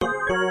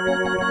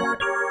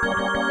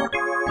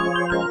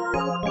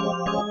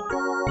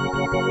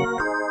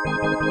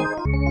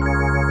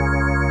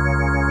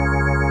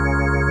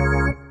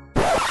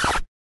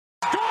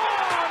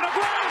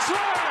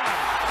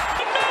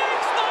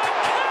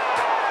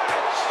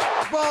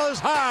fastball is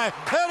high.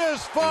 It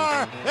is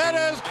far. It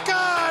is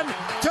gone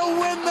to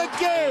win the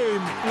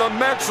game. The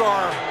Mets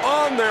are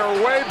on their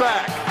way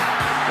back.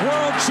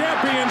 World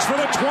champions for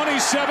the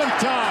 27th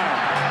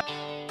time.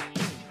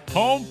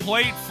 Home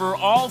plate for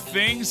all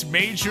things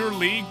Major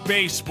League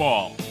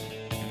Baseball.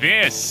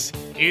 This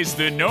is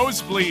the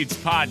Nosebleeds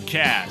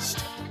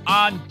Podcast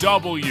on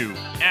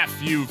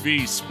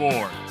WFUV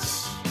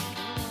Sports.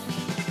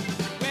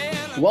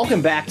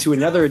 Welcome back to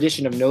another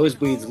edition of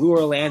Nosebleeds. Lou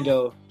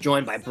Orlando,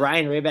 joined by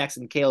Brian Rabacs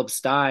and Caleb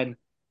Stine.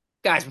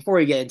 Guys, before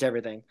we get into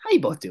everything, how you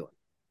both doing?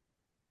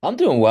 I'm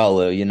doing well,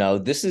 Lou. You know,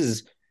 this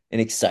is an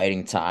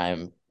exciting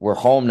time. We're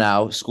home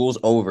now. School's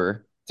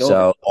over.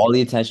 So all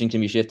the attention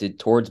can be shifted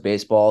towards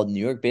baseball.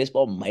 New York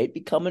baseball might be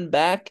coming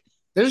back.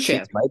 There's a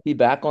chance. It might be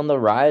back on the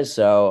rise.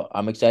 So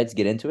I'm excited to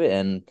get into it.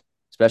 And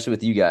especially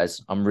with you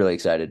guys, I'm really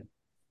excited.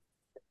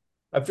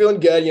 I'm feeling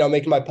good,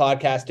 making my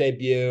podcast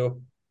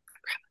debut.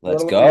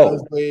 Let's go.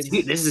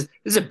 Dude, this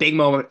is a big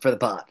moment for the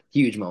pod.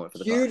 Huge moment for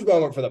the pod. Huge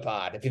moment for the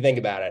pod, if you think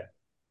about it.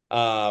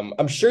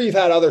 I'm sure you've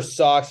had other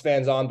Sox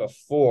fans on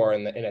before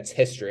in its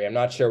history. I'm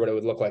not sure what it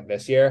would look like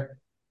this year.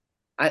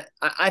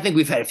 I think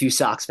we've had a few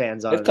Sox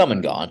fans on. They've come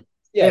and gone.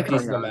 Yeah, a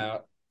decent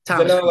amount.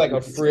 I know, like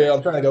I'm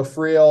trying to go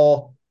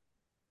Friel,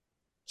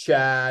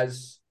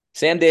 Chaz.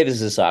 Sam Davis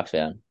is a Sox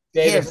fan.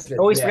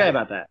 Always forget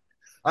about that.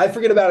 I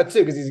forget about it too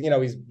because he's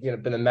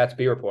been a Mets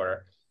beat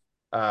reporter.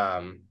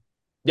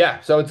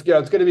 So it's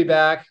it's good to be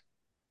back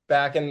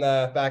in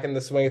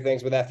the swing of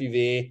things with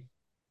FUV,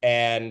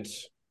 and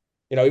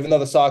even though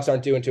the Sox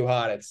aren't doing too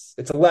hot, it's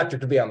electric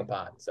to be on the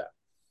pod. So,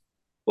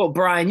 well,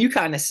 Brian, you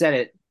kind of said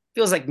it.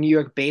 Feels like New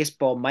York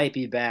baseball might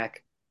be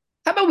back.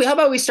 How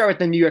about we start with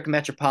the New York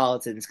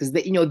Metropolitans, because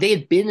they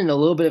had been in a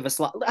little bit of a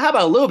slide. How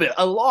about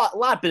a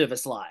lot bit of a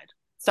slide?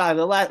 So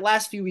the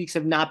last few weeks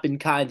have not been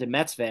kind to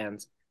Mets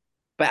fans,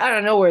 but I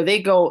don't know where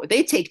they go.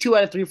 They take 2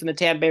 out of 3 from the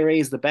Tampa Bay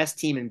Rays, the best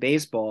team in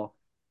baseball.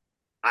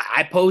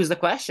 I pose the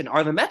question: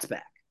 are the Mets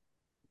back?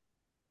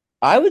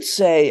 I would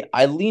say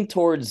I lean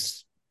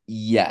towards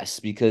yes,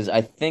 because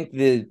I think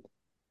the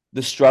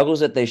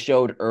struggles that they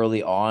showed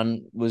early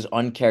on was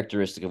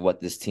uncharacteristic of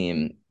what this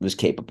team was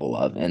capable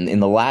of. And in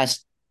the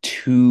last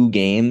 2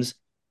 games,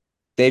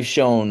 they've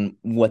shown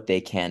what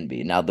they can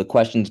be. Now, the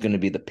question is going to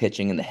be the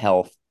pitching and the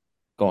health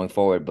going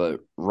forward. But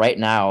right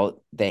now,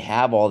 they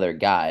have all their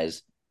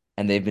guys,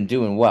 and they've been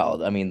doing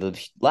well. I mean,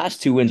 the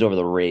last 2 wins over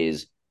the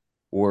Rays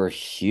were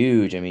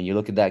huge. I mean, you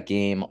look at that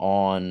game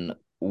on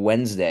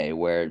Wednesday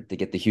where they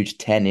get the huge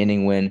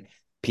 10-inning win.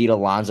 Pete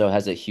Alonso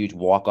has a huge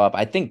walk-off.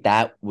 I think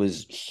that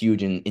was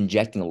huge in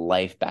injecting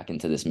life back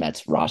into this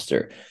Mets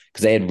roster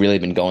because they had really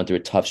been going through a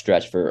tough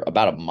stretch for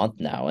about a month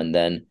now. And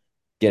then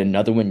get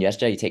another win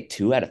yesterday. You take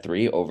 2 out of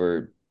 3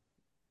 over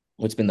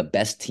what's been the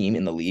best team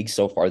in the league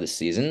so far this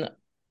season. And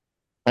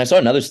I saw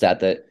another stat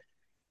that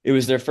it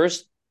was their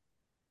first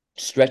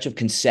stretch of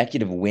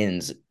consecutive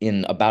wins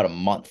in about a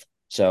month.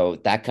 So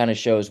that kind of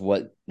shows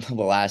what the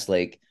last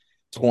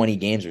 20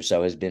 games or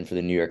so has been for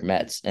the New York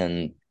Mets.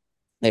 And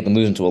they've been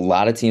losing to a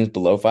lot of teams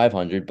below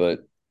 500, but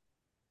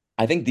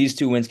I think these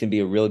 2 wins can be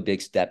a really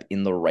big step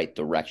in the right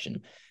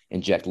direction.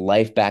 Inject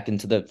life back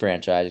into the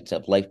franchise,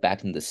 accept life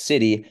back into the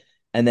city,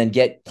 and then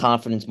get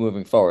confidence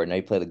moving forward. Now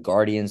you play the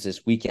Guardians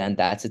this weekend.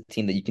 That's a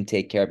team that you can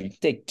take care of. You can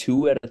take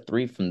 2 out of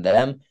 3 from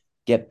them,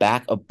 get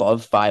back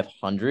above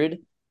 500.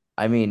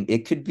 I mean,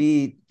 it could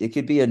be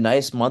a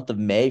nice month of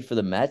May for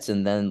the Mets,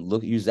 and then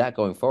use that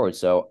going forward.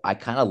 So I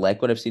kind of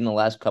like what I've seen in the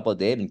last couple of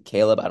days. And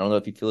Caleb, I don't know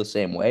if you feel the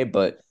same way,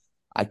 but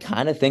I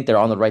kind of think they're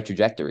on the right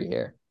trajectory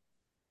here.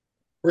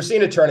 We're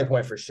seeing a turning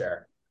point for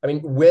sure. I mean,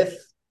 with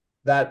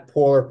that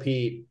Polar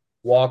Pete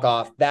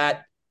walk-off,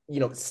 that,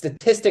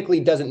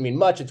 statistically doesn't mean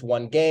much. It's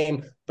 1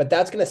 game, but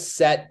that's going to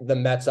set the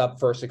Mets up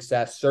for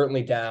success,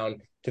 certainly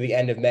down to the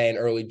end of May and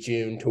early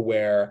June, to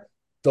where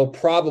they'll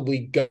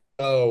probably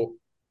go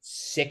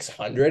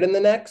 600 in the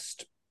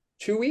next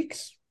 2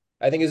 weeks.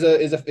 I think is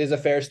a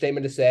fair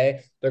statement to say.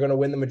 They're going to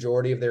win the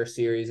majority of their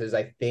series,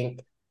 I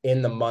think,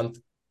 in the month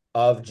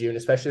of June,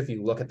 especially if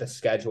you look at the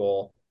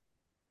schedule.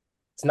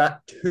 It's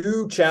not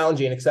too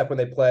challenging except when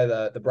they play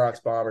the Bronx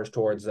Bombers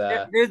towards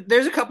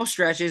there's a couple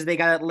stretches. They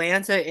got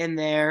Atlanta in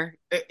there.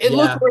 It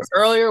looked worse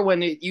earlier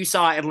when you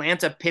saw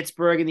Atlanta,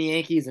 Pittsburgh, and the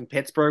Yankees, and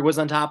Pittsburgh was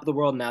on top of the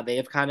world. Now they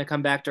have kind of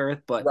come back to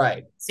earth, but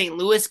right. St.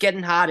 Louis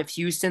getting hot. If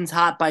Houston's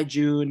hot by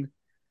June,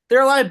 there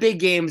are a lot of big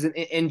games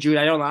in June.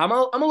 I don't know.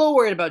 I'm a little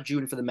worried about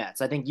June for the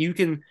Mets. I think you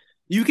can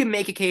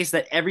make a case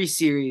that every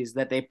series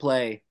that they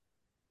play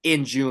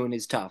in June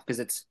is tough because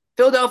it's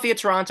Philadelphia,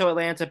 Toronto,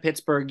 Atlanta,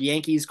 Pittsburgh,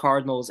 Yankees,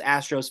 Cardinals,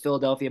 Astros,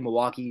 Philadelphia,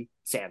 Milwaukee,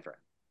 San Fran.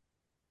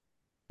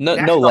 No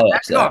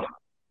layups there.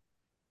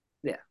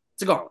 Yeah,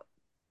 it's a gauntlet.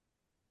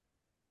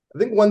 I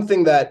think one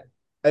thing that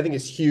I think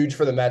is huge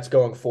for the Mets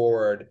going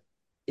forward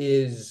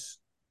is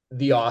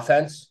the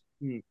offense.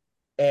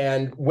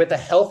 And with a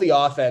healthy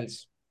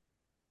offense,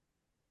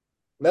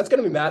 that's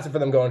going to be massive for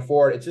them going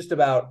forward. It's just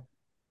about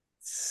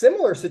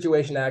similar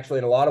situation, actually,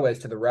 in a lot of ways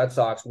to the Red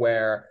Sox,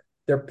 where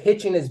their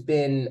pitching has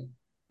been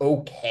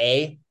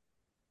okay,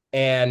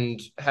 and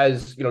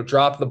has,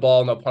 dropped the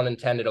ball, no pun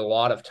intended, a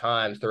lot of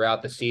times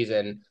throughout the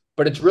season.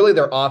 But it's really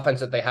their offense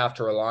that they have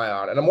to rely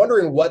on. And I'm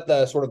wondering what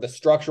the sort of the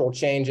structural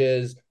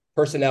changes,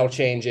 personnel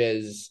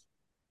changes,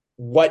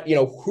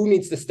 who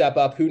needs to step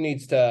up, who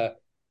needs to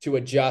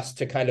adjust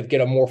to kind of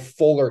get a more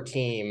fuller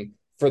team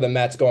for the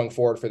Mets going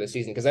forward for the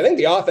season. Because I think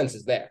the offense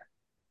is there.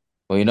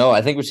 Well,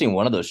 I think we're seeing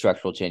one of those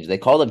structural changes. They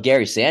called up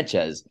Gary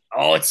Sanchez.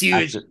 Oh, it's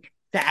huge. It's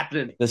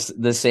happening.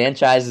 The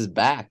Sanchez is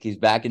back. He's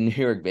back in New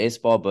York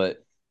baseball.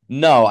 But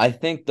no, I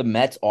think the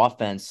Mets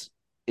offense,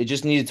 it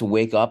just needed to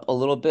wake up a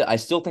little bit. I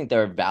still think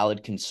there are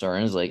valid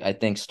concerns. Like, I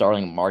think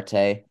Starling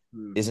Marte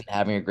isn't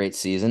having a great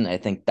season. I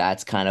think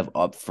that's kind of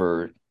up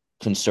for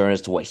concern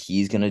as to what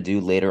he's going to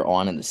do later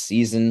on in the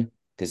season,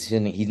 because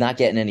he's not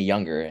getting any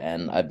younger.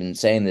 And I've been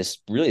saying this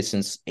really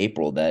since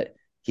April that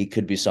he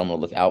could be someone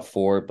to look out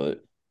for,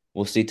 but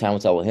we'll see. Time will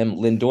tell with him.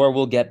 Lindor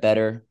will get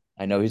better.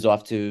 I know he's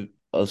off to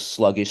a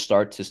sluggish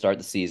start to start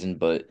the season,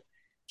 but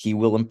he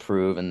will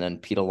improve. And then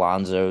Pete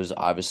Alonso's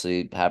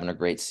obviously having a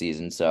great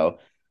season. So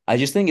I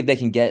just think if they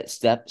can get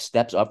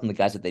steps up from the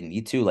guys that they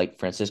need to, like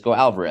Francisco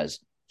Alvarez,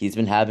 he's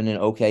been having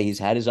he's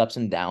had his ups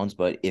and downs,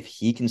 but if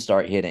he can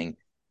start hitting,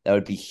 that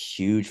would be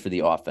huge for the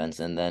offense.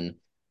 And then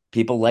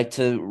people like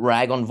to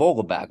rag on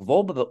Vogelback.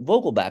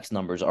 Vogelback's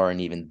numbers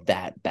aren't even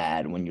that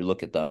bad when you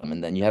look at them.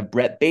 And then you have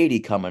Brett Beatty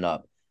coming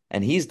up,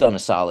 and he's done a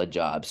solid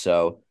job.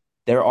 So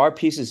there are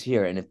pieces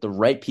here. And if the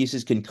right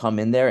pieces can come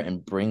in there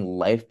and bring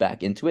life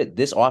back into it,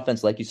 this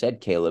offense, like you said,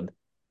 Caleb,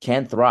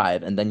 can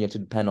thrive. And then you have to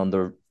depend on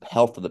the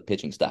health of the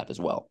pitching staff as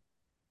well.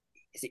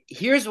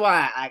 Here's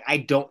why I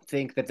don't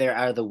think that they're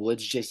out of the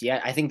woods just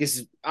yet. I think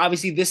this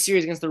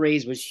series against the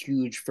Rays was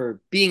huge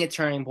for being a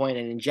turning point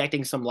and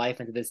injecting some life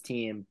into this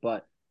team.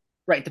 But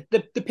right,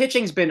 the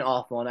pitching's been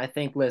awful. And I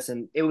think,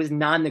 listen, it was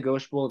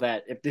non-negotiable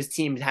that if this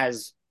team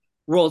has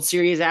World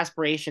Series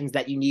aspirations,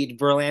 that you need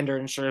Verlander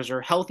and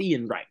Scherzer healthy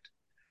and right.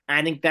 And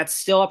I think that's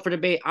still up for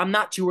debate. I'm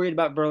not too worried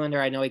about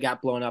Verlander. I know he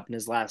got blown up in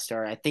his last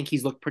start. I think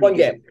he's looked pretty good.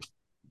 Game.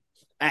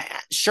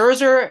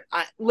 Scherzer,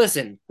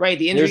 listen, right?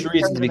 The injury. There's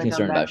reason to be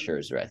concerned about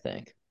Scherzer, I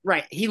think.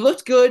 Right, he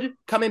looked good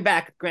coming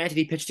back. Granted,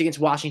 he pitched against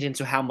Washington,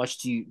 so how much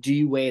do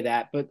you weigh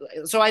that? But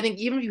so I think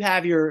even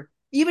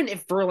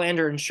if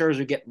Verlander and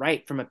Scherzer get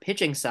right from a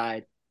pitching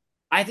side,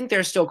 I think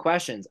there's still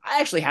questions.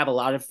 I actually have a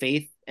lot of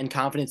faith and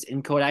confidence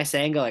in Kodai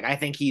Senga. Like, I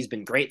think he's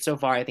been great so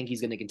far. I think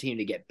he's going to continue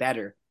to get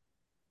better.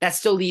 That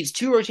still leaves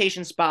two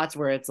rotation spots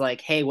where it's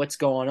like, hey, what's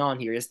going on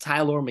here? Is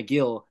Tyler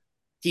McGill?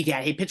 He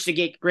pitched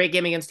a great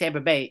game against Tampa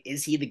Bay.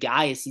 Is he the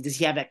guy? Does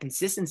he have that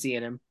consistency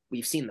in him?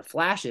 We've seen the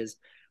flashes.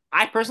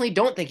 I personally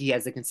don't think he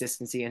has the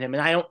consistency in him,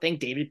 and I don't think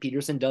David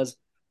Peterson does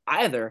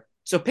either.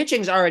 So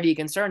pitching's already a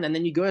concern, and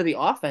then you go to the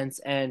offense,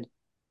 and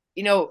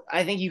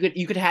I think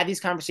you could have these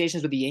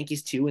conversations with the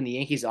Yankees too, and the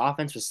Yankees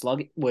offense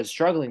was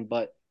struggling,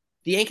 but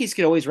the Yankees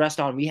could always rest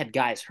on we had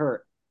guys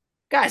hurt.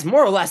 Guys,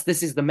 more or less,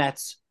 this is the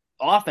Mets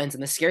offense,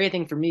 and the scary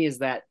thing for me is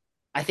that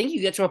I think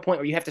you get to a point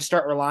where you have to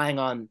start relying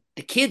on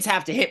the kids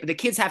have to hit, but the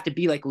kids have to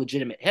be like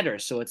legitimate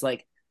hitters. So it's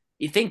like,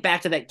 you think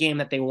back to that game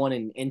that they won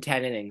in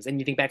 10 innings, and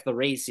you think back to the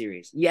Rays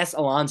series. Yes,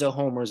 Alonso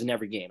homers in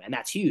every game, and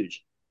that's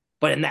huge.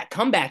 But in that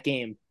comeback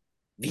game,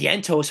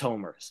 Vientos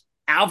homers,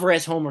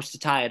 Alvarez homers to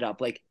tie it up.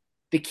 Like,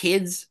 the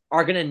kids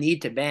are going to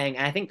need to bang,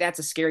 and I think that's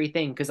a scary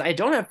thing because I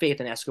don't have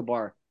faith in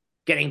Escobar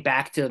getting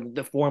back to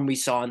the form we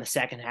saw in the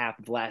second half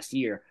of last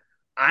year.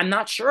 I'm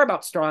not sure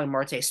about Starling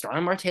Marte.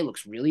 Starling Marte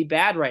looks really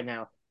bad right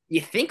now.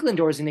 You think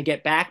Lindor's going to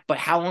get back, but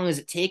how long does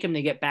it take him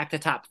to get back to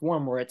top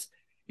form where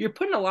you're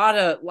putting a lot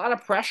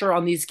of pressure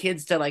on these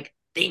kids to, like,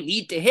 they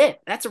need to hit.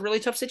 That's a really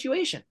tough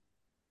situation.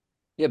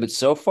 Yeah, but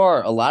so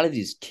far, a lot of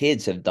these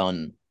kids have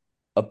done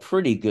a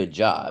pretty good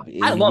job.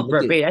 I love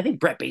Brett Beatty. I think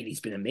Brett Beatty's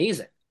been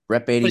amazing.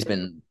 Brett Beatty's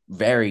been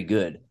very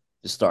good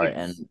to start,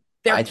 and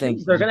I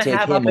think they're going to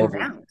have up and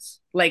downs.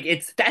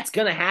 Like, that's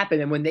going to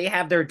happen, and when they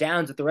have their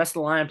downs, if the rest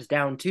of the lineup is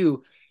down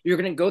too, you're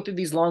going to go through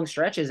these long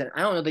stretches, and I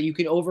don't know that you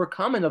can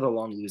overcome another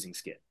long losing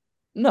skid.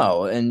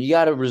 No, and you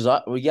got to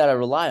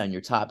rely on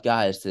your top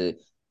guys to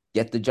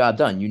get the job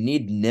done. You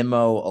need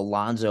Nimmo,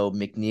 Alonso,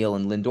 McNeil,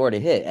 and Lindor to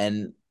hit,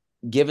 and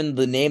given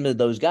the name of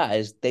those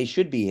guys, they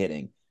should be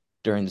hitting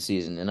during the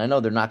season. And I know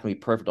they're not going to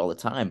be perfect all the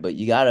time, but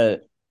you got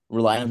to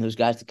rely on those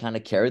guys to kind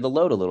of carry the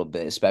load a little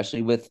bit,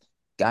 especially with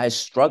guys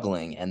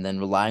struggling and then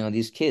relying on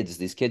these kids.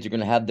 These kids are going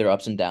to have their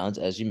ups and downs,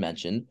 as you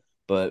mentioned,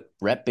 but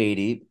Brett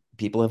Beatty,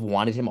 people have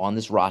wanted him on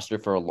this roster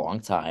for a long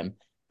time.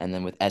 And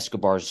then with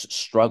Escobar's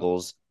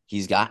struggles,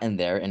 he's gotten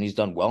there and he's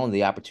done well in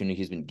the opportunity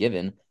he's been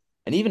given.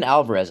 And even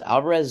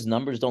Alvarez's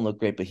numbers don't look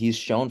great, but he's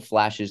shown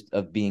flashes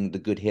of being the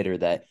good hitter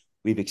that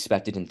we've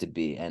expected him to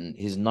be. And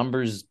his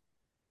numbers,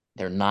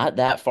 they're not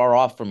that far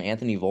off from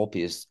Anthony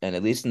Volpe's, and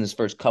at least in his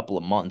first couple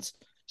of months.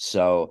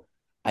 So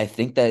I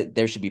think that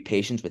there should be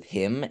patience with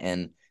him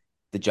and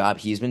the job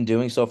he's been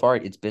doing so far.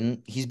 He's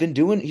been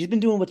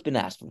doing what's been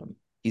asked of him.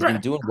 He's been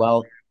doing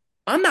well.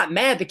 I'm not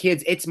mad at the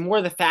kids. It's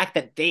more the fact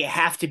that they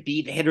have to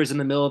be the hitters in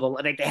the middle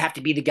of like they have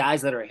to be the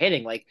guys that are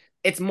hitting. Like,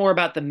 it's more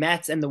about the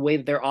Mets and the way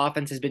that their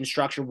offense has been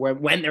structured where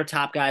when their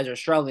top guys are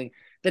struggling,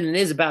 than it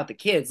is about the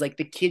kids. Like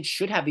the kids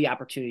should have the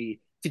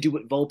opportunity to do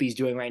what Volpe's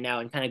doing right now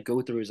and kind of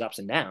go through his ups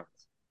and downs.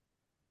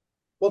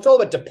 Well, it's all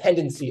about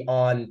dependency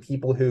on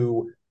people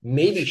who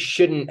maybe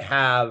shouldn't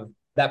have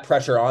that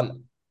pressure on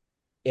them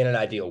in an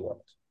ideal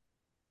world.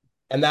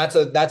 And that's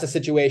a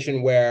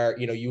situation where,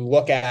 you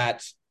look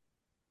at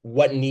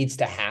what needs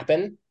to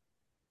happen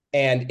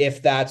and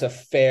if that's a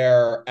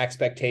fair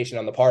expectation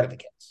on the part of the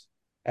kids.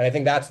 And I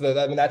think that's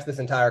this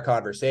entire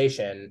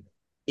conversation.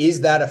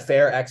 Is that a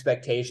fair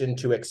expectation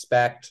to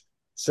expect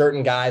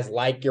certain guys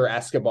like your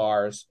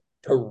Escobars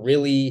to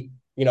really,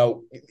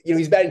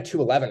 he's batting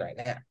 211 right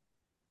now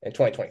in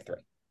 2023.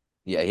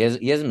 Yeah,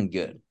 he hasn't been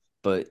good.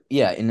 But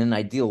yeah, in an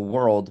ideal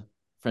world,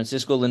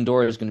 Francisco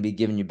Lindor is going to be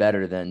giving you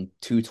better than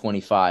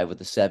 225 with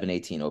a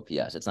 718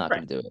 OPS. It's not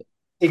going to do it.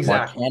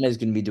 Exactly. Marquez is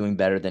going to be doing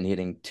better than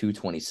hitting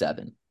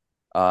 227.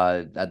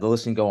 The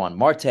list can go on.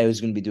 Marte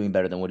is going to be doing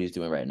better than what he's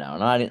doing right now.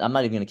 And I'm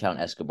not even going to count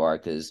Escobar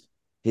because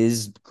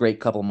his great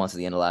couple of months at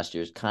the end of last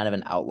year is kind of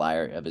an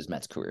outlier of his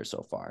Mets career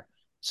so far.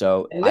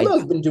 So and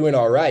Nimmo's been doing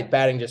all right,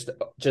 batting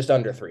just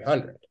under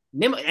 300.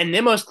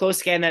 Nimmo's close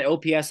to getting that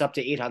OPS up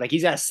to 800. Like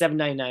he's got a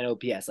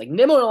 799 OPS. Like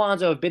Nimmo and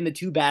Alonso have been the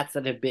two bats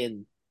that have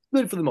been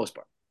good for the most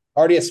part.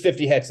 Already has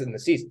 50 hits in the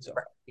season so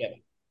far.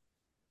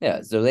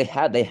 Yeah. So they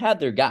had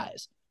their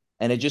guys,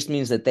 and it just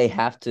means that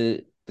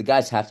the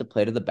guys have to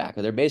play to the back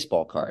of their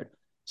baseball card.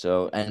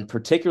 So, and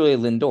particularly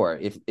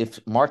Lindor, if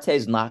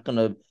Marte's not going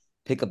to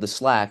pick up the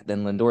slack,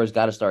 then Lindor's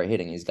got to start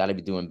hitting. He's got to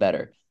be doing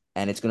better.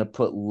 And it's going to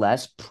put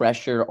less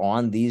pressure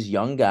on these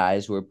young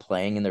guys who are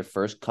playing in their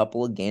first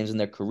couple of games in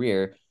their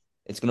career.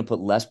 It's going to put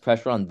less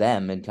pressure on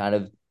them and kind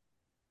of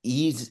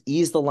ease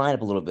the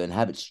lineup a little bit and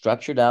have it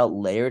structured out,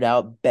 layered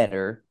out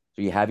better.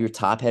 So you have your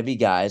top heavy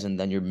guys, and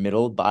then your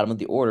middle, bottom of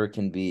the order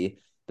can be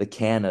the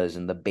Canas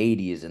and the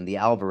Beatties and the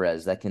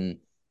Alvarez that can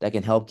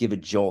help give a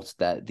jolt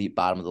that the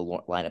bottom of the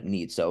lineup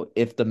needs. So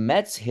if the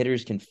Mets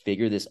hitters can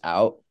figure this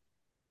out,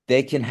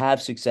 they can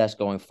have success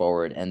going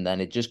forward. And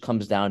then it just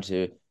comes down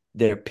to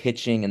their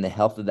pitching and the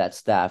health of that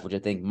staff, which I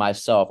think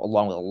myself,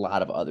 along with a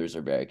lot of others,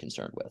 are very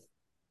concerned with.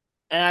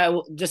 And I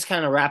will just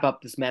kind of wrap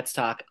up this Mets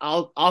talk.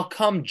 I'll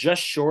come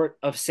just short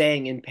of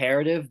saying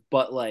imperative,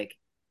 but like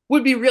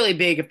would be really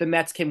big if the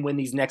Mets can win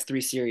these next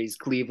three series: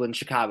 Cleveland,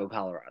 Chicago,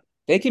 Colorado.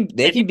 They can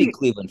beat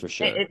Cleveland for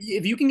sure.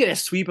 If you can get a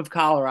sweep of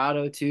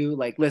Colorado too,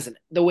 like listen,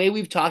 the way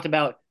we've talked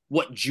about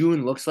what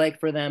June looks like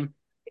for them,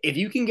 if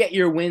you can get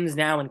your wins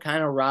now and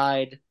kind of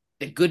ride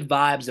the good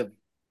vibes of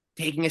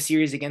taking a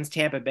series against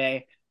Tampa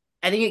Bay,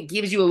 I think it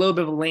gives you a little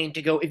bit of a lane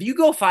to go. If you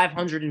go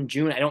 500 in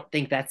June, I don't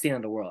think that's the end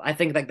of the world. I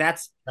think like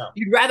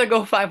you'd rather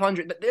go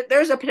 500.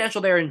 There's a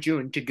potential there in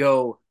June to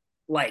go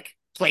like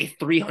play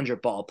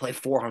 300 ball, play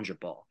 400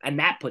 ball, and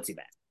that puts you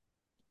back.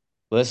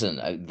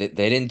 Listen, they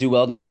didn't do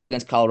well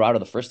against Colorado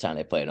the first time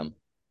they played them.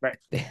 Right.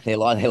 They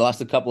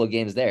lost a couple of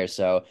games there.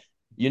 So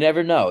you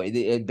never know.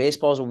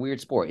 Baseball is a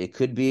weird sport. It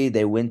could be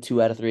they win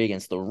 2 out of 3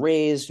 against the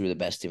Rays, who are the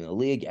best team in the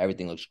league.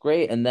 Everything looks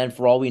great. And then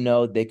for all we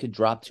know, they could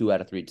drop 2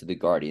 out of 3 to the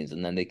Guardians.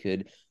 And then they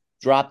could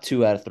drop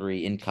 2 out of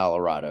 3 in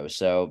Colorado.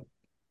 So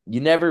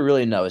you never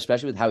really know,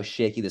 especially with how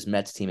shaky this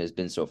Mets team has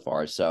been so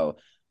far. So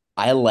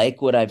I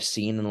like what I've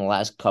seen in the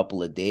last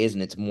couple of days,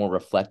 and it's more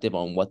reflective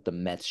on what the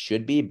Mets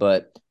should be.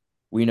 But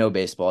we know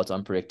baseball. It's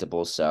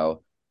unpredictable.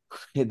 So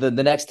the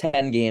next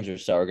 10 games or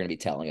so are going to be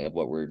telling of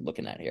what we're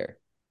looking at here.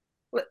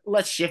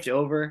 Let's shift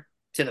over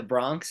to the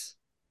Bronx.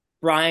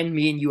 Brian,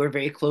 me and you are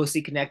very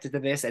closely connected to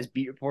this as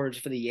beat reporters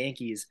for the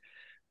Yankees.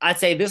 I'd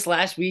say this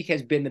last week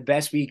has been the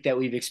best week that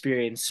we've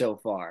experienced so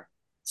far.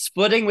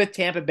 Splitting with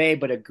Tampa Bay,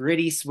 but a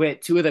gritty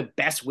split, 2 of the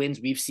best wins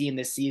we've seen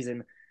this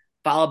season,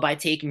 followed by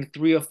taking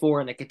 3 or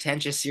 4 in a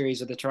contentious series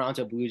with the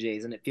Toronto Blue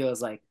Jays. And it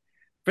feels like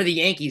for the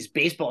Yankees,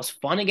 baseball is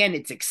fun again.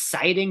 It's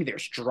exciting.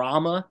 There's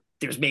drama.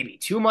 There's maybe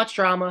too much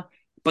drama,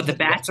 but the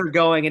bats are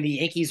going and the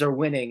Yankees are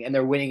winning, and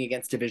they're winning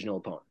against divisional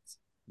opponents.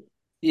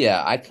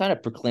 Yeah, I kind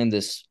of proclaimed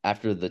this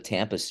after the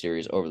Tampa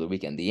series over the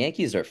weekend. The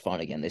Yankees are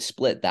fun again. They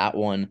split that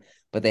one,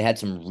 but they had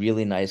some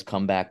really nice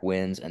comeback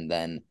wins. And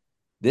then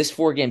this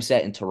 4-game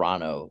set in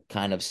Toronto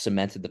kind of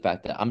cemented the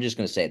fact that I'm just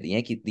going to say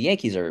the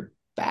Yankees are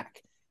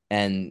back.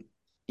 And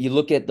you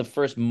look at the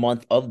first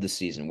month of the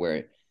season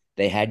where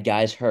they had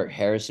guys hurt.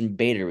 Harrison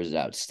Bader was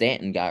out.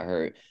 Stanton got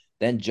hurt.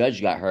 Then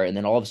Judge got hurt. And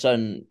then all of a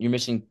sudden you're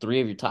missing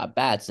 3 of your top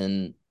bats.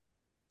 And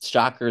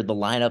shocker, the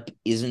lineup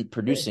isn't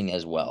producing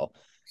as well.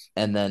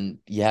 And then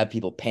you have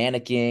people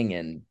panicking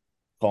and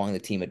calling the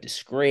team a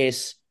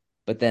disgrace.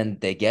 But then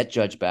they get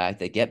Judge back,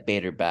 they get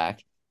Bader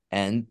back,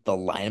 and the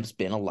lineup's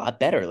been a lot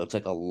better. It looks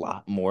like a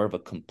lot more of a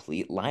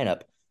complete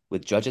lineup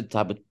with Judge at the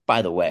top. But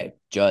by the way,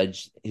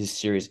 Judge, his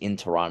series in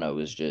Toronto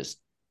was just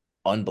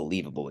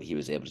unbelievable what he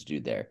was able to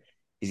do there.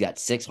 He's got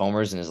 6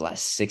 homers in his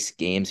last 6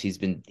 games. He's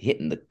been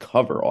hitting the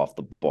cover off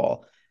the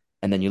ball.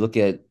 And then you look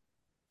at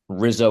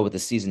Rizzo with the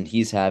season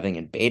he's having,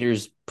 and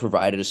Bader's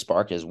provided a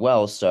spark as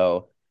well.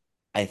 So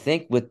I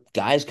think with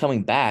guys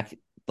coming back,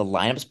 the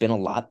lineup's been a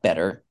lot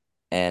better,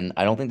 and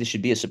I don't think this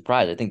should be a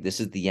surprise. I think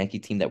this is the Yankee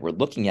team that we're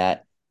looking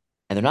at,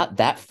 and they're not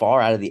that far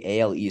out of the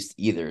AL East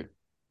either,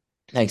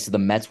 thanks to the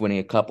Mets winning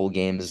a couple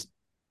games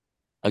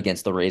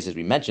against the Rays, as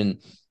we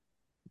mentioned.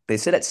 They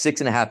sit at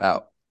 6.5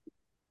 out,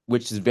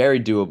 which is very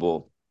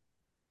doable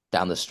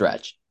down the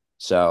stretch.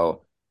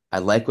 So I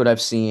like what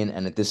I've seen,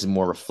 and that this is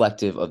more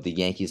reflective of the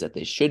Yankees that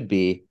they should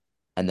be.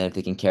 And then if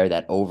they can carry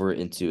that over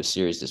into a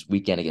series this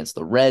weekend against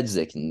the Reds,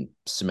 they can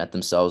cement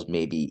themselves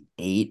maybe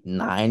 8,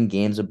 9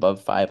 games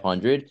above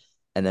 500.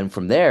 And then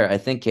from there, I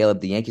think, Caleb,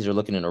 the Yankees are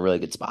looking in a really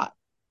good spot.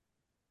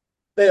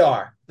 They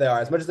are. They are.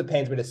 As much as it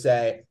pains me to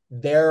say,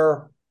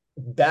 they're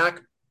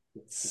back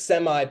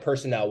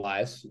semi-personnel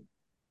wise.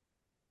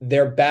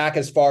 They're back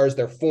as far as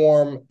their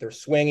form, they're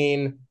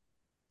swinging,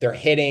 they're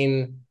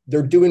hitting,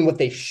 they're doing what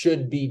they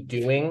should be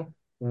doing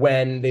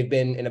when they've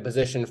been in a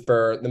position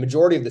for the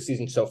majority of the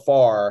season so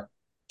far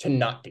to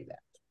not do that.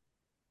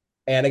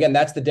 And again,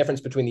 that's the difference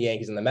between the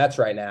Yankees and the Mets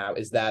right now,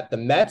 is that the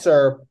Mets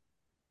are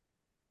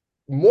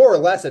more or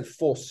less at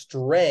full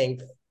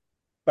strength,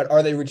 but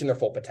are they reaching their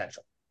full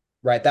potential?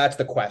 Right? That's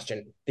the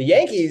question. The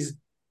Yankees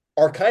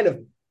are kind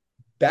of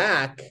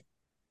back,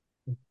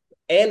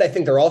 and I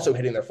think they're also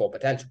hitting their full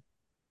potential.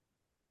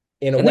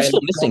 And they're still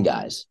missing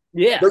guys.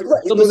 Yeah. They're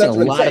still missing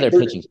a lot of their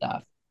pitching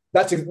staff.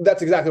 That's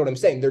exactly what I'm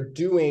saying. They're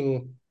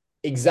doing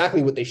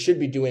exactly what they should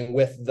be doing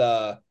with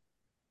the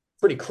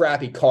pretty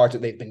crappy cards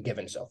that they've been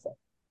given so far.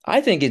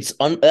 I think it's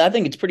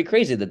pretty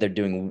crazy that they're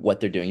doing what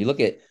they're doing. You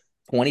look at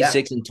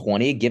 26 and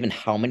 20, given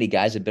how many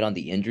guys have been on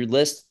the injured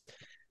list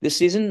this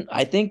season.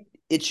 I think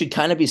it should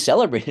kind of be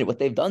celebrated what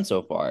they've done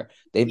so far.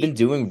 They've been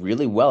doing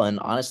really well and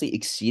honestly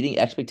exceeding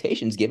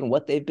expectations given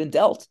what they've been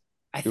dealt.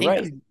 I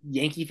think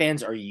Yankee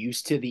fans are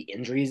used to the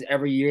injuries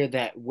every year,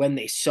 that when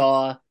they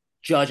saw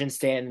Judge and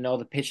Stanton and all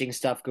the pitching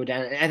stuff go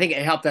down, and I think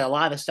it helped that a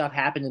lot of stuff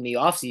happened in the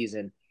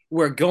offseason,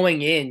 where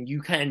going in,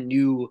 you kind of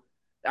knew,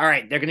 all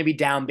right, they're going to be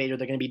down Bader,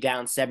 they're going to be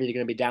down Sevy, they're going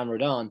to be down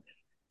Rodon,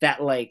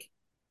 that like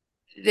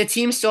the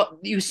team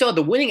you still had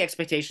the winning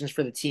expectations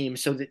for the team,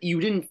 so that you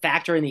didn't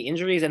factor in the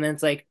injuries. And then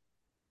it's like,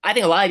 I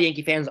think a lot of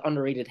Yankee fans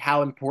underrated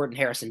how important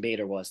Harrison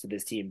Bader was to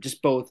this team,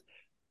 just both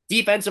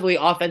defensively,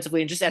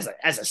 offensively, and just as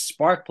a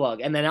spark plug.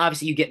 And then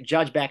obviously you get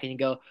Judge back and you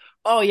go,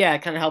 oh yeah,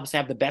 it kind of helps to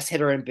have the best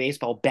hitter in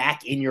baseball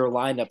back in your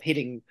lineup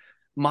hitting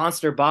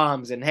monster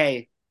bombs. And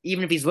hey,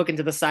 even if he's looking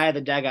to the side of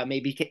the dugout,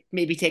 maybe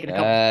taking a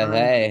couple.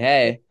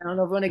 Hey, I don't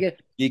know if I want to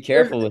get. Be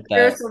careful with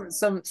that. There's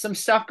some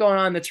stuff going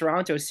on in the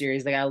Toronto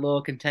series. They got a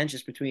little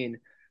contentious between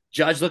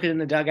Judge looking in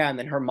the dugout and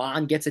then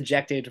Herman gets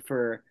ejected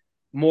for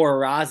more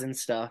rosin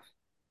stuff.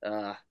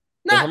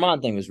 The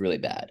Herman thing was really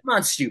bad.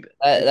 Herman's stupid.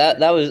 That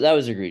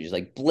was egregious,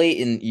 like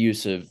blatant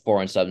use of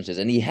foreign substances.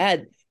 And he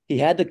had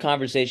the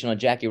conversation on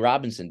Jackie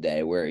Robinson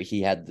Day where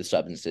he had the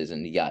substances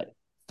and he got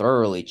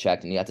thoroughly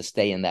checked and he had to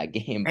stay in that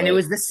game. And it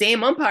was the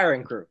same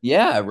umpiring crew.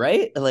 Yeah,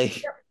 right.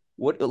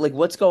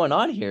 What's going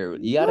on here?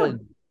 You gotta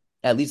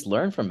at least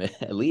learn from it.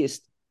 At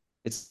least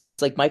it's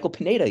like Michael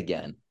Pineda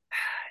again.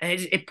 And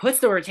it puts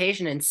the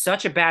rotation in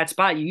such a bad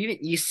spot.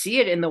 You see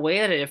it in the way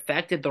that it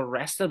affected the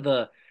rest of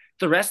the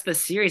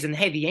series. And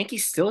hey, the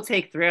Yankees still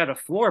take 3 out of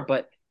 4,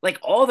 but like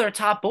all their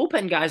top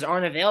bullpen guys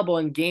aren't available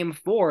in Game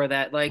 4.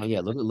 That like,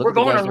 look we're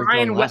going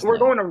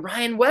to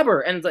Ryan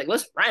Weber, and it's like,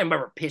 listen, Ryan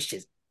Weber pitched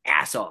his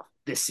ass off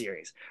this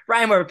series.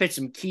 Ryan Weber pitched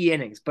some key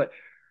innings, but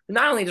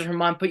not only does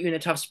Herman put you in a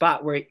tough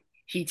spot where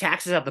he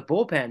taxes out the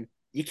bullpen,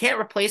 you can't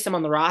replace him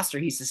on the roster.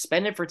 He's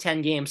suspended for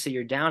 10 games, so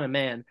you're down a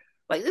man.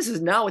 Like, this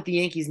is not what the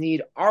Yankees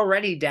need.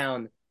 Already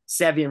down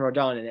Sevy and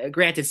Rodon. And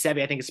granted,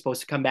 Sevy, I think, is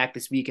supposed to come back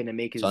this weekend and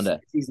make his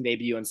season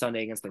debut on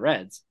Sunday against the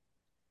Reds.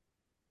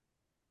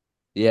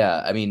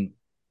 Yeah, I mean,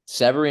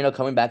 Severino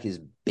coming back is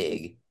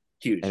big.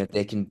 Huge. And if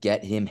they can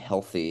get him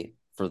healthy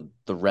for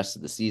the rest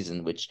of the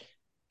season, which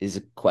is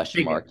a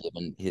question mark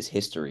given his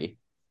history.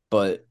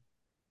 But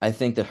I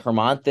think the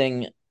Herman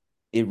thing,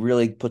 it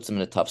really puts them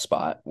in a tough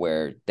spot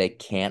where they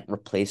can't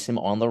replace him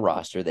on the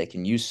roster. They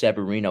can use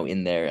Severino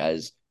in there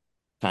as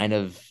kind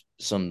of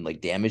some like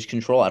damage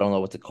control. I don't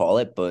know what to call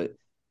it, but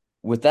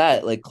with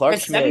that, like Clark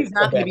Schmidt, Stevy's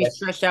not going to be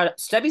stretched out.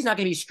 Stevy's not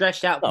going to be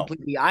stretched out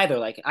completely either.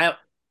 Like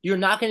you're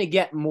not going to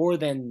get more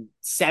than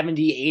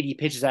 70, 80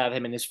 pitches out of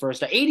him in his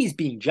first. 80 is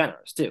being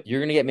generous too.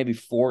 You're going to get maybe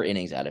 4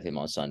 innings out of him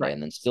on Sunday,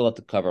 and then still have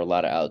to cover a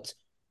lot of outs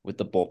with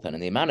the bullpen.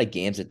 And the amount of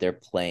games that they're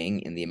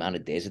playing in the amount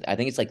of days, I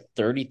think it's like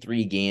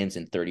 33 games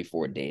in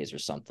 34 days or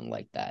something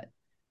like that.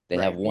 They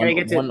have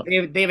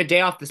they have a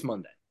day off this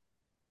Monday.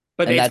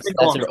 But that's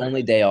their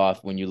only day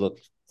off when you look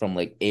from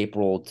like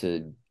April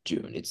to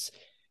June.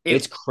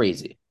 It's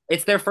crazy.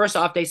 It's their first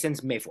off day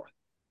since May 4th.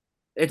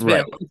 It's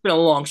been a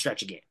long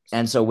stretch of games.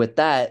 And so with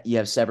that, you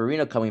have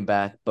Severino coming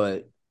back,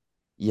 but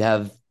you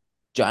have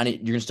Johnny.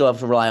 You're gonna still have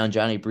to rely on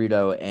Johnny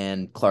Brito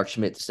and Clark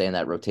Schmidt to stay in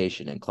that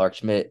rotation. And Clark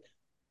Schmidt,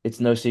 it's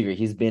no secret,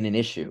 he's been an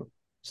issue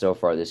so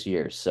far this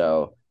year.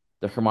 So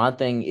the Herman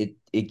thing,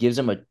 it gives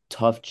him a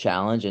tough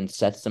challenge and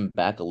sets them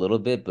back a little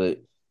bit. But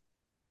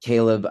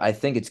Caleb, I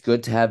think it's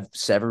good to have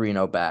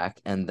Severino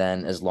back. And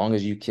then as long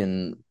as you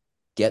can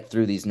get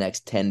through these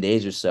next 10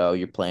 days or so,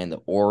 you're playing the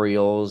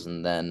Orioles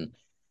and then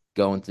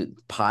going to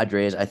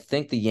Padres. I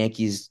think the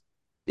Yankees,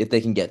 if they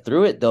can get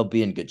through it, they'll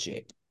be in good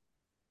shape.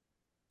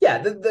 Yeah,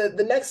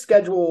 the next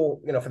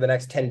schedule, for the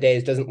next 10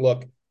 days doesn't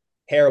look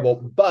terrible.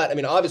 But I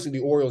mean, obviously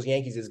the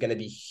Orioles-Yankees is going to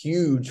be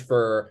huge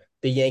for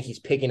the Yankees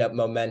picking up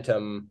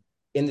momentum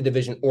in the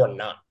division or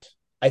not.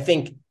 I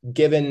think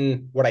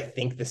given what I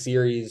think the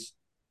series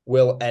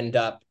will end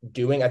up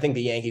doing, I think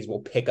the Yankees will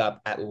pick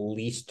up at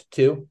least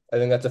 2. I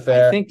think that's a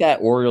fair. I think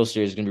that Orioles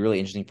series is going to be really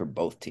interesting for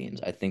both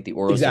teams. I think the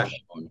Orioles have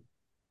shown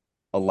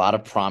a lot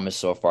of promise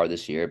so far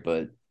this year,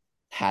 but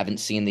haven't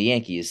seen the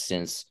Yankees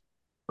since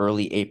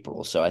early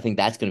April. So I think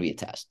that's going to be a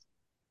test.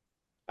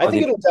 I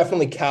think it'll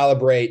definitely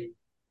calibrate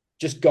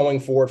just going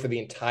forward for the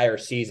entire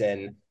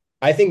season.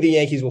 I think the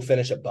Yankees will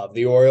finish above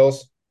the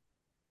Orioles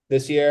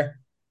this year.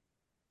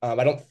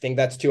 I don't think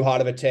that's too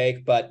hot of a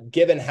take, but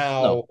given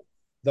how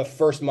the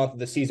first month of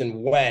the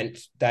season went,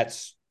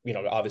 that's,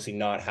 obviously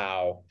not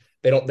how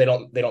they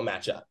don't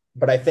match up.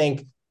 But I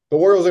think the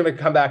Orioles are going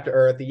to come back to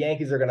earth. The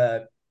Yankees are going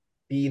to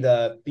be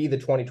the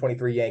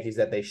 2023 Yankees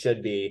that they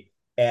should be.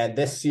 And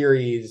this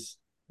series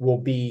will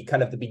be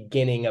kind of the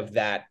beginning of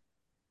that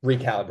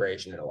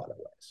recalibration in a lot of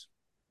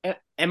ways.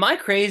 Am I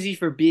crazy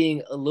for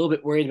being a little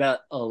bit worried about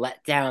a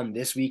letdown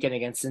this weekend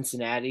against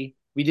Cincinnati?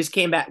 We just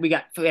came back. We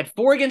had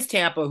 4 against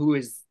Tampa, who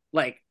is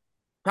like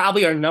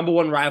probably our number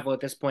one rival at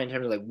this point in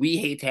terms of like we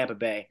hate Tampa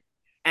Bay.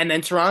 And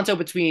then Toronto,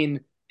 between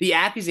the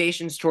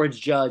accusations towards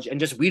Judge and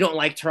just we don't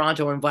like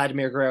Toronto and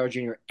Vladimir Guerrero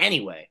Jr.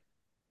 anyway.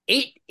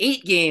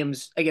 8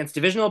 games against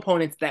divisional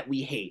opponents that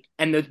we hate.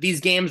 And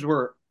these games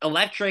were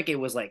electric. It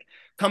was like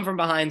come from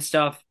behind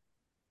stuff,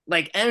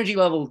 like energy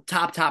level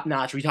top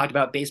notch. We talked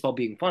about baseball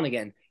being fun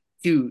again.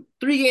 To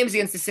 3 games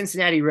against the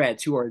Cincinnati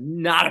Reds, who are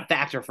not a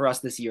factor for us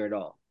this year at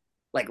all.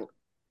 Like,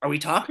 are we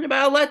talking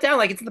about a letdown?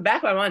 Like, it's in the back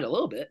of my mind a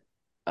little bit.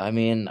 I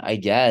mean, I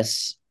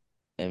guess.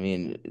 I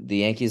mean, the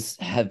Yankees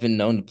have been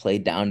known to play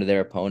down to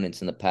their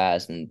opponents in the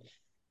past, and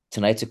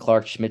tonight's a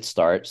Clark Schmidt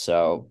start,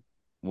 so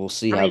we'll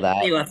see how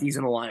that. They lefties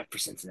in the lineup for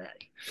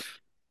Cincinnati.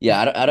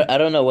 Yeah, I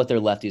don't know what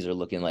their lefties are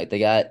looking like.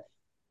 I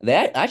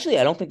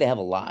don't think they have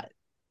a lot.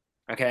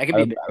 Okay, that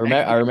could be.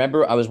 I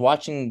remember I was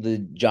watching the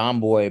John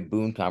Boy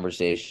Boone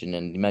conversation,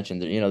 and he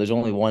mentioned that there's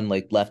only one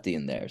like lefty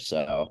in there,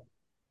 so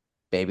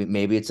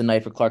maybe it's a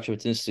night for Clark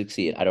Schmidt to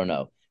succeed. I don't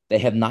know. They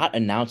have not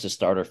announced a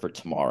starter for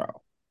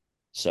tomorrow,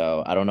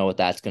 so I don't know what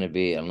that's going to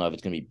be. I don't know if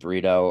it's going to be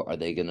Brito. Are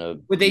they going to?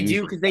 Would they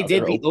do, because they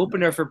did the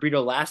opener for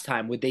Brito last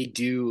time? Would they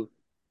do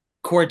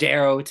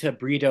Cordero to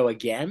Brito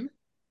again?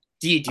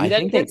 Do you do that?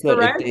 I think they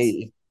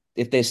could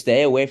if they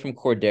stay away from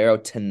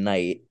Cordero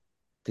tonight,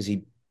 because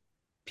he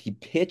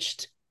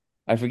pitched.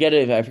 I forget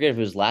if it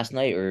was last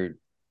night or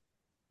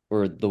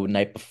the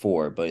night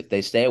before, but if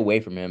they stay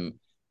away from him,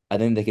 I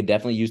think they could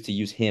definitely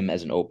use him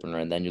as an opener.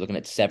 And then you're looking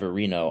at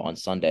Severino on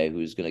Sunday,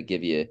 who's going to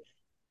give you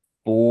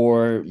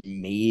 4,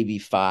 maybe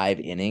 5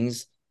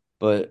 innings.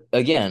 But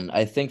again,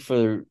 I think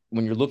when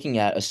you're looking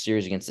at a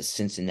series against the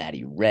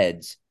Cincinnati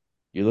Reds,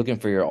 you're looking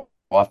for your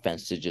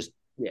offense to just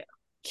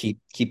keep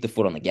the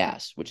foot on the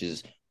gas, which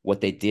is what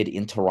they did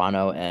in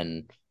Toronto.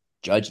 And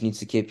Judge needs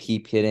to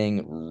keep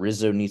hitting.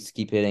 Rizzo needs to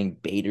keep hitting.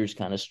 Bader's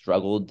kind of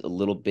struggled a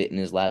little bit in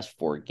his last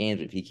 4 games,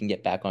 but if he can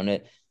get back on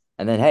it.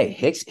 And then, hey,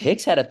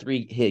 Hicks had a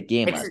 3-hit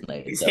game last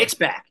night. Is Hicks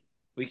back?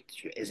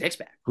 Is Hicks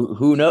back?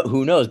 Who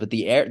knows? But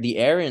the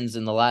Aarons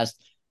in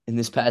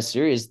this past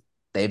series,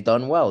 they've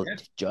done well. Yeah.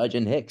 Judge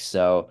and Hicks.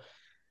 So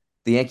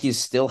the Yankees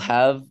still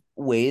have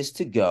ways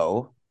to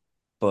go,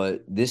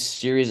 but this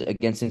series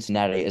against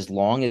Cincinnati, as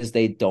long as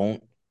they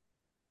don't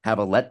have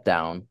a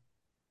letdown,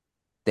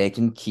 they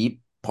can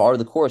keep part of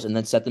the course and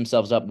then set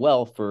themselves up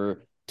well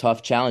for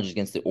tough challenges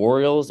against the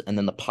Orioles and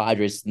then the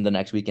Padres the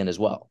next weekend as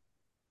well.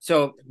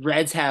 So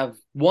Reds have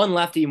 1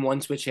 lefty and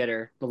 1 switch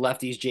hitter. The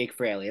lefty is Jake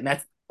Fraley, and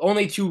that's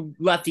only 2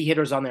 lefty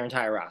hitters on their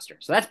entire roster.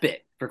 So that's big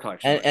for Clark.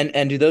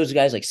 And do those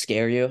guys like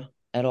scare you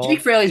at all?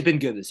 Jake Fraley's been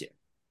good this year.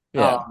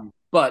 Yeah.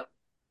 But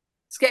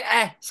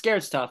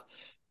scared's tough.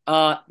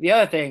 The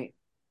other thing,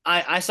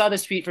 I saw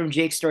this tweet from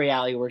Jake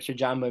Storiali, who works for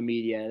John Boy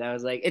Media, and I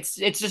was like, it's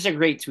just a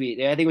great tweet.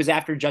 I think it was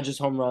after Judge's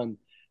home run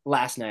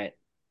last night.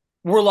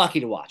 We're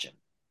lucky to watch him.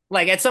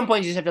 Like, at some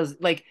point, you just have to,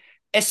 like,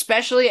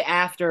 especially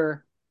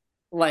after,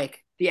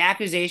 like, the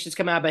accusations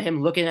come out about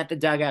him looking at the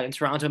dugout and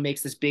Toronto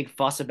makes this big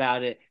fuss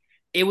about it.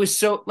 It was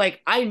so, like,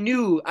 I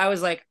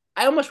was like,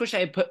 I almost wish I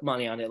had put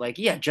money on it. Like,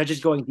 yeah, Judge is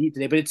going deep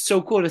today, but it's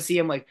so cool to see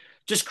him, like,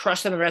 just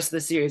crush them the rest of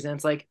the series. And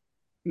it's like,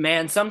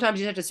 man, sometimes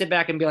you have to sit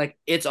back and be like,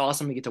 it's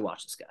awesome to get to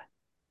watch this guy.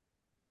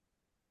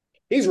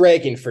 He's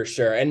raking for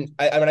sure. And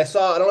I don't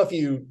know if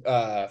you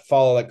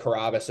follow like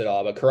Carabas at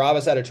all, but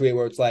Carabas had a tweet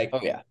where it's like,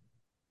 oh yeah,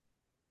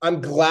 I'm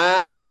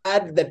glad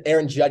that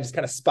Aaron Judge is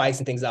kind of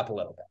spicing things up a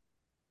little bit.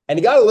 And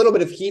he got a little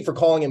bit of heat for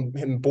calling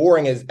him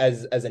boring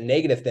as a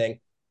negative thing.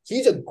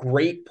 He's a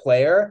great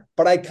player,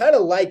 but I kind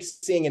of like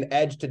seeing an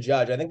edge to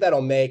Judge. I think that'll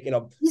make,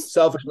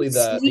 selfishly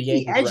the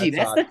Yankees edgy.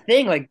 That's the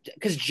thing, like,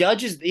 because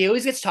Judge he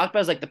always gets talked about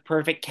as like the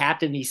perfect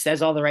captain. He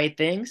says all the right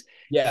things.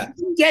 Yeah,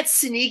 he gets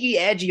sneaky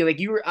edgy. Like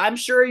I'm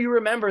sure you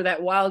remember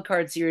that wild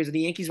card series when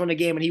the Yankees won a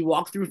game and he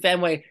walked through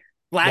Fenway,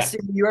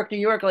 blasting New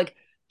York. Like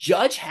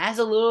Judge has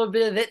a little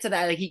bit of it to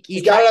that. Like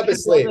he got it up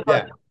his sleeve.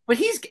 Yeah, but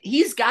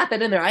he's got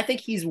that in there. I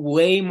think he's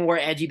way more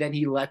edgy than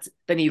he lets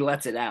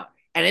it out.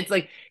 And it's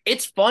like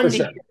it's fun For to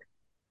sure. hear.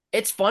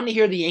 It's fun to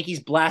hear the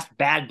Yankees blast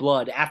bad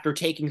blood after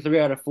taking 3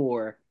 out of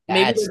 4.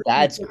 Maybe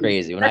That's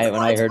crazy. When that's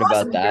I it's heard awesome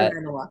about to hear that, that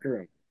in the locker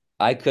room.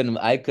 I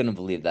couldn't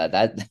believe that.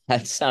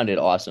 That sounded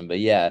awesome. But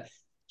yeah,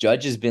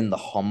 Judge has been the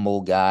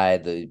humble guy,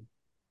 the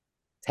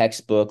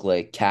textbook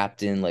like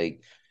captain,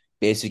 like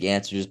basic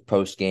answers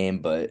post game.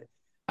 But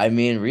I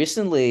mean,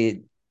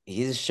 recently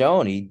he's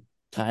shown he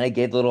kind of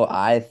gave the little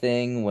eye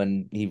thing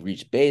when he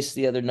reached base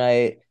the other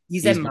night.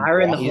 He's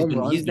admiring the home He's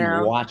runs been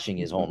now. watching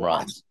his home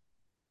runs.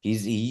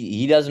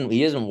 He doesn't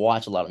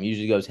watch a lot of them. He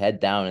usually goes head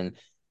down, and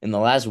in the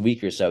last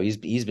week or so, he's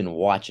been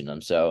watching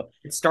them. So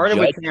It started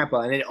Judge, with Tampa,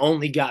 and it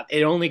only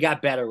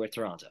got better with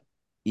Toronto.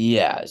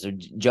 yeah. So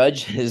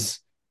Judge has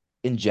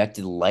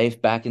injected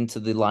life back into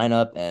the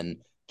lineup,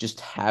 and just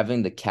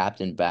having the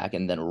captain back,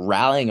 and then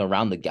rallying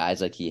around the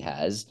guys like he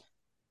has,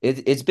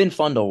 it's been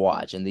fun to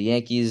watch. And the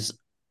Yankees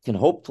can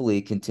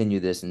hopefully continue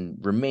this and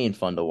remain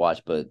fun to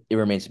watch, but it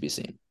remains to be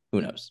seen.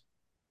 Who knows?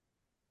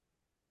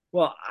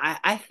 Well,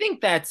 I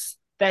think that's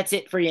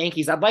it for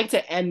Yankees. I'd like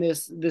to end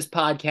this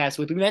podcast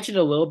with, we mentioned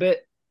a little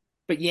bit,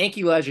 but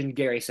Yankee legend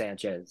Gary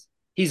Sanchez.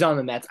 He's on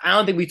the Mets. I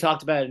don't think we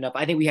talked about it enough.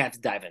 I think we have to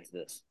dive into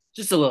this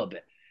just a little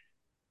bit.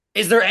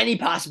 Is there any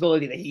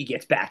possibility that he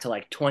gets back to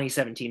like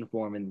 2017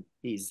 form and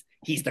he's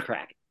the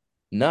crack?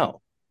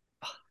 No.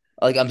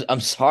 Like I'm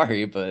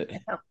sorry, but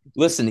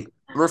listen.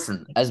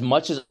 As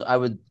much as I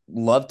would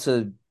love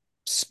to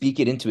speak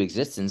it into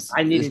existence,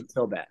 I need it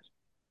so bad.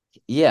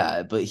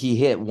 yeah, but he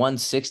hit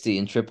 160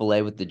 in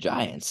AAA with the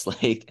Giants.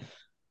 Like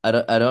I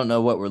don't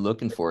know what we're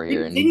looking for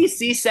here. And Did you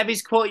see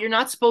Sevy's quote? You're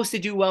not supposed to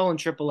do well in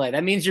AAA.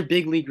 That means you're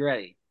big league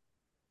ready.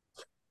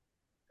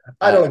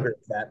 I don't agree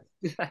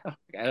with that.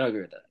 I don't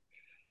agree with that.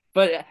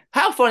 But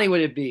how funny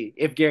would it be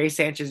if Gary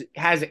Sanchez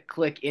has it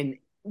click in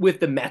with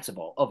the Mets of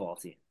all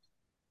teams?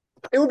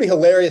 It would be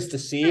hilarious to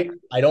see.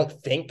 I don't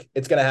think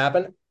it's going to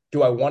happen.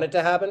 Do I want it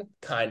to happen?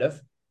 Kind of.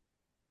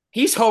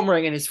 He's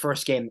homering in his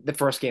first game, the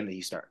first game that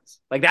he starts.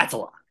 Like, that's a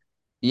lot.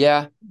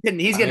 yeah,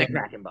 He's getting a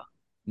cracking bomb.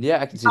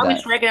 yeah, I can see Probably that.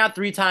 striking out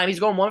 3 times. He's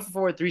going 1 for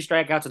 4 with 3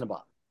 strikeouts in the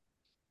box.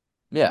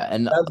 Yeah,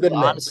 and Sounds good to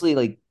me. honestly,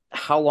 like,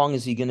 how long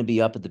is he going to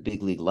be up at the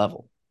big league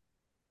level?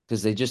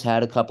 Because they just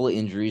had a couple of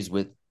injuries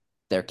with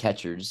their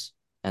catchers,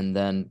 and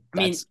then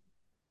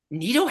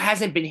Nito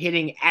hasn't been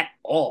hitting at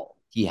all.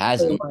 he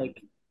hasn't. So,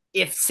 like,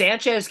 if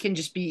Sanchez can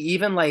just be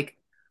even like,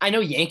 I know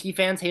Yankee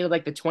fans hated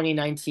like the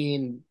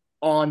 2019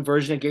 on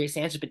version of Gary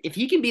Sanchez, but if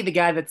he can be the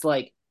guy that's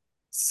like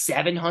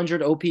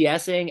 700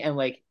 OPSing and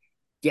like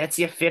gets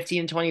you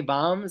 15, 20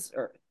 bombs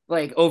or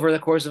like over the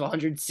course of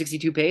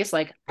 162 pace,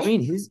 like, I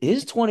mean, his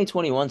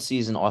 2021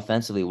 season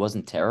offensively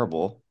wasn't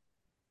terrible,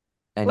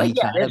 and like, he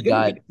yeah, kind there's of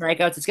gonna got be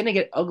strikeouts. It's gonna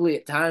get ugly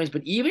at times,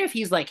 but even if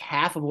he's like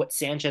half of what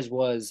Sanchez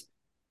was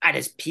at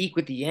his peak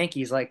with the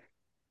Yankees, like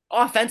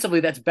offensively,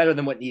 that's better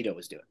than what Nito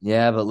was doing.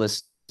 yeah. But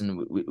listen,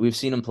 we've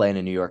seen him play in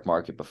a New York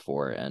market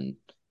before, and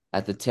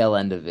at the tail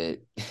end of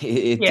it,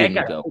 it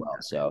didn't go well.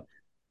 So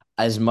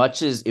as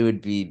much as it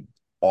would be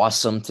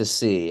awesome to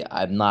see,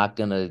 I'm not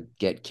gonna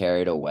get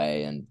carried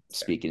away and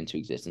speak it into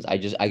existence.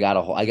 I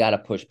gotta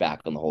push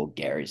back on the whole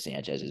Gary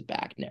Sanchez is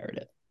back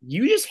narrative.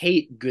 You just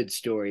hate good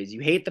stories. You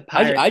hate the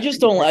Pirates. I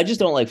just don't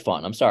like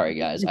fun. I'm sorry,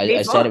 guys.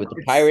 I said it with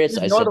the Pirates.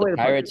 I said the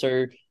Pirates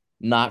are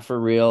not for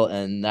real,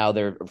 and now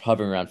they're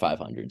hovering around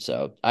 500.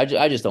 So I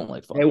just don't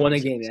like fun. They won a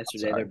game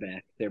yesterday. They're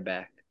back. They're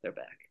back. They're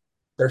back.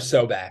 They're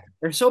so back.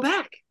 They're so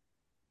back.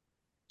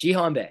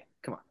 Jihan Bay.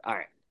 Come on. All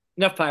right.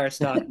 Enough Pirates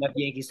talk. Enough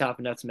Yankees talk.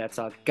 Enough Mets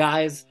talk.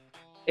 Guys,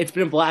 it's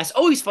been a blast.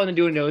 Always fun to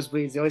do a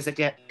nosebleeds. Always like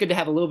good to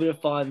have a little bit of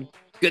fun.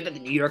 Good that the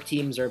New York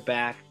teams are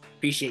back.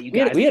 Appreciate you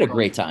guys. We had a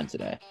great time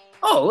today.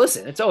 Oh,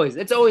 listen, it's always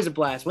a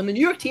blast. When the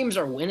New York teams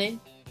are winning,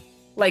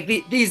 like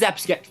these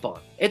eps get fun.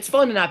 It's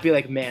fun to not be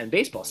like, man,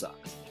 baseball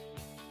sucks.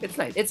 It's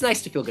nice. It's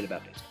nice to feel good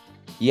about baseball.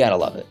 You gotta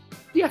love it.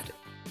 You have to.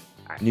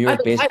 Right. New York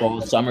baseball,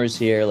 summer's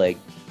here. Like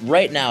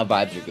right now,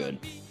 vibes are good.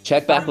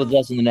 Check back with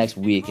us in the next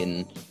week,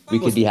 and we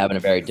could be having a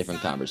very different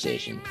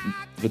conversation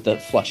with the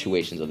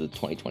fluctuations of the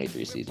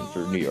 2023 season for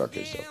New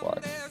Yorkers so far.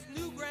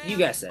 You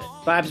guys said it.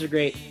 Vibes are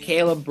great.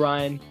 Caleb,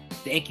 Brian,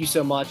 thank you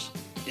so much.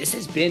 This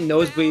has been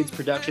Nosebleeds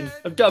production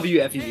of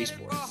WFUV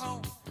Sports.